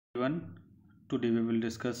everyone. Today we will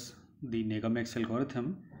discuss the Negamax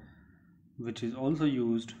algorithm, which is also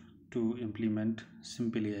used to implement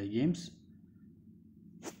simple AI games.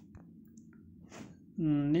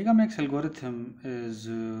 Negamax algorithm is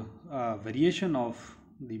a variation of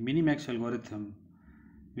the minimax algorithm,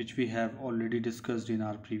 which we have already discussed in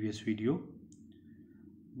our previous video.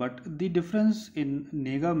 But the difference in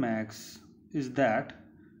Negamax is that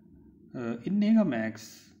in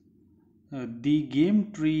Negamax the game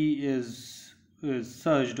tree is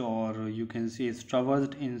searched, or you can say is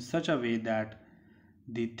traversed in such a way that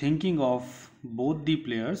the thinking of both the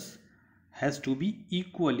players has to be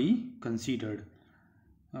equally considered,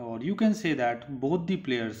 or you can say that both the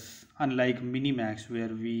players, unlike minimax where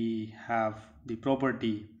we have the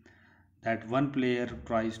property that one player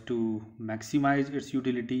tries to maximize its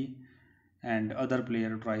utility and other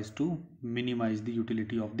player tries to minimize the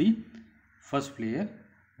utility of the first player.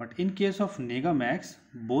 But in case of Negamax,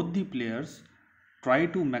 both the players try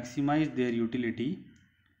to maximize their utility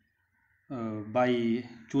by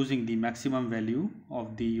choosing the maximum value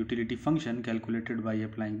of the utility function calculated by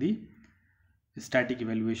applying the static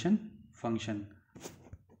evaluation function.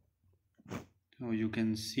 So you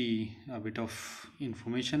can see a bit of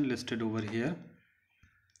information listed over here.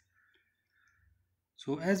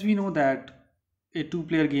 So as we know that a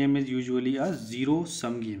two-player game is usually a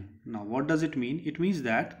zero-sum game. Now what does it mean? It means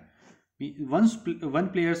that one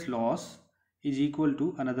player's loss is equal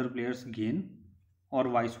to another player's gain, or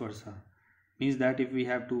vice versa. Means that if we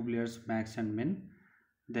have two players, max and min,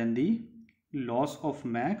 then the loss of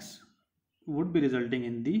max would be resulting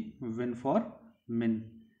in the win for min,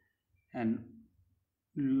 and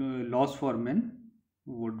loss for min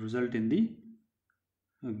would result in the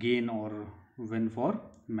gain or win for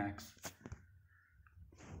max.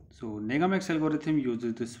 So Negamax algorithm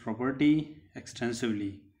uses this property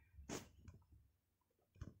extensively.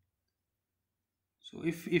 So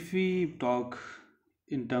if we talk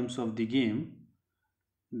in terms of the game,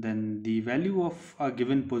 then the value of a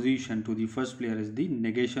given position to the first player is the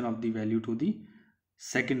negation of the value to the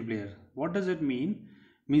second player. What does it mean?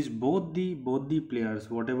 Means both the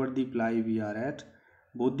players, whatever the ply we are at,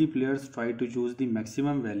 both the players try to choose the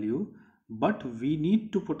maximum value, but we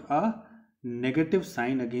need to put a negative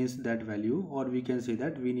sign against that value, or we can say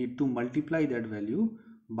that we need to multiply that value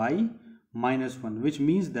by -1, which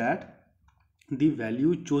means that the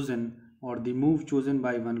value chosen or the move chosen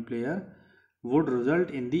by one player would result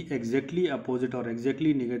in the exactly opposite or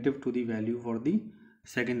exactly negative to the value for the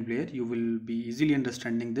second player. You will be easily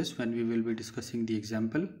understanding this when we will be discussing the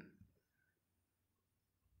example.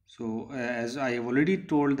 So as I have already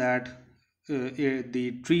told that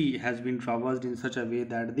the tree has been traversed in such a way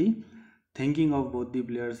that the thinking of both the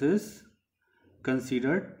players is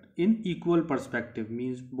considered in equal perspective,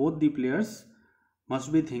 means both the players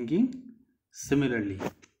must be thinking similarly.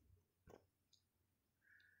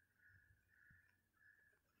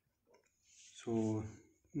 So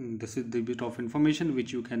this is the bit of information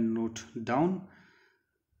which you can note down.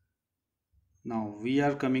 Now we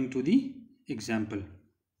are coming to the example.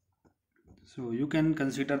 So you can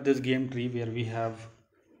consider this game tree where we have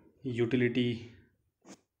utility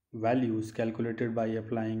values calculated by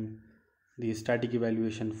applying the static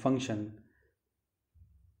evaluation function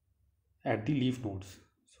at the leaf nodes.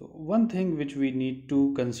 So one thing which we need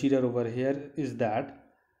to consider over here is that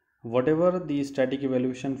whatever the static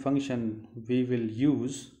evaluation function we will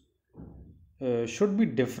use should be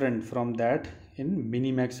different from that in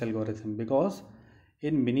minimax algorithm, because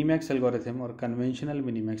in minimax algorithm or conventional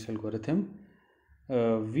minimax algorithm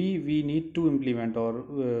we need to implement, or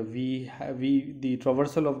the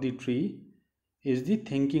traversal of the tree is the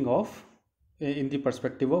thinking of in the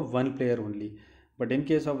perspective of one player only. But in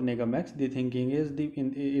case of Negamax, the thinking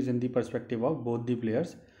is in the perspective of both the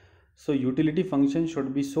players. So utility function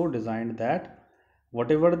should be so designed that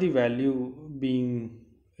whatever the value being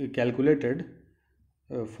calculated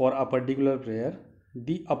for a particular player,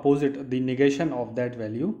 the opposite, the negation of that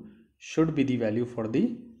value should be the value for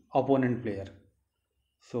the opponent player.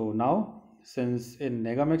 So now, since in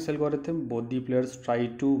Negamax algorithm both the players try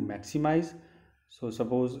to maximize, so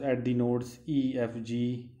suppose at the nodes E, F,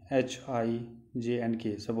 G, H, I, J and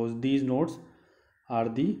K, suppose these nodes are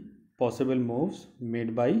the possible moves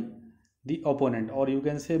made by the opponent, or you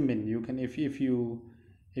can say min. You can, if you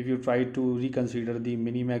try to reconsider the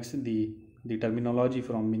minimax, the terminology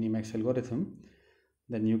from minimax algorithm,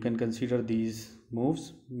 then you can consider these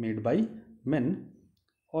moves made by min,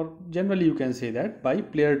 or generally you can say that by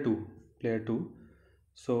player 2.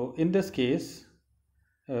 So in this case,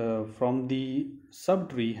 from the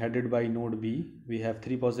subtree headed by node B, we have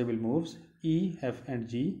three possible moves E, F and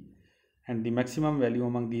G, and the maximum value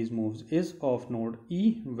among these moves is of node E,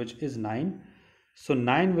 which is 9. So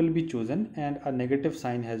 9 will be chosen and a negative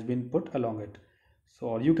sign has been put along it. So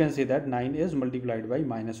or you can say that 9 is multiplied by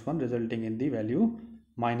 -1, resulting in the value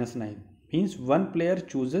 -9. Means one player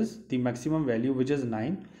chooses the maximum value, which is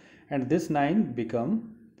 9, and this 9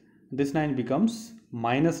 becomes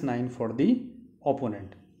 -9 for the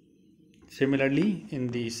opponent. Similarly, in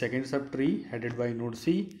the second subtree headed by node C,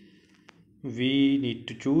 we need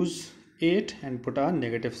to choose 8 and put a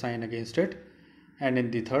negative sign against it, and in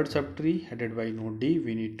the third subtree headed by node D,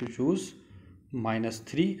 we need to choose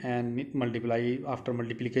 -3 and multiply. After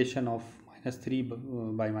multiplication of -3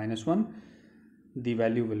 by -1, the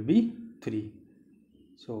value will be 3.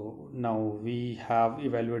 So now we have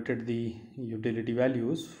evaluated the utility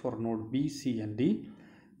values for node B, C and D.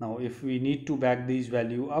 Now if we need to back these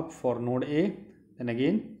value up for node A, then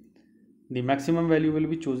again the maximum value will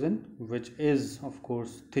be chosen, which is of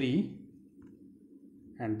course 3,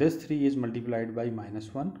 and this 3 is multiplied by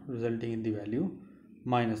 -1, resulting in the value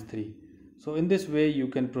 -3. So in this way you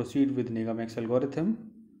can proceed with Negamax algorithm.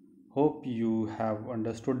 Hope you have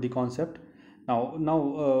understood the concept. Now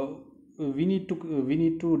we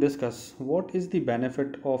need to discuss what is the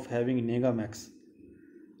benefit of having Negamax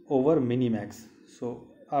over minimax. So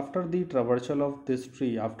after the traversal of this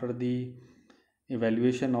tree, after the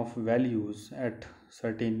evaluation of values at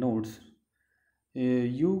certain nodes,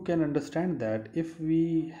 you can understand that if we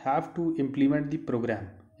have to implement the program,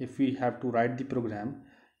 if we have to write the program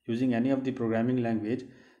using any of the programming language,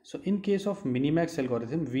 so in case of minimax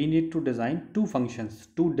algorithm, we need to design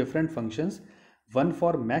two different functions, one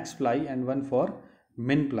for maxply and one for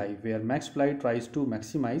minply, where maxply tries to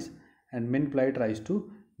maximize and minply tries to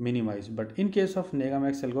minimize. But in case of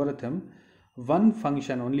Negamax algorithm,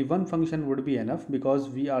 only one function would be enough, because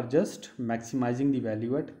we are just maximizing the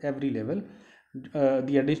value at every level.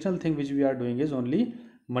 The additional thing which we are doing is only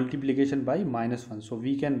multiplication by -1. So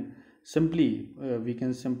we can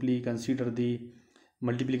simply consider the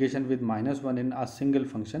multiplication with -1 in a single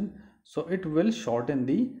function, so it will shorten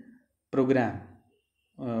the program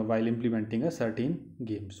while implementing a certain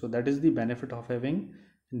game. So that is the benefit of having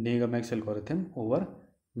Negamax algorithm over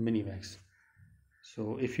minimax.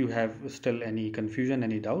 So if you have still any confusion,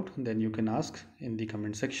 any doubt, then you can ask in the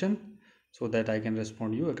comment section so that I can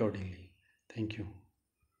respond you accordingly. Thank you.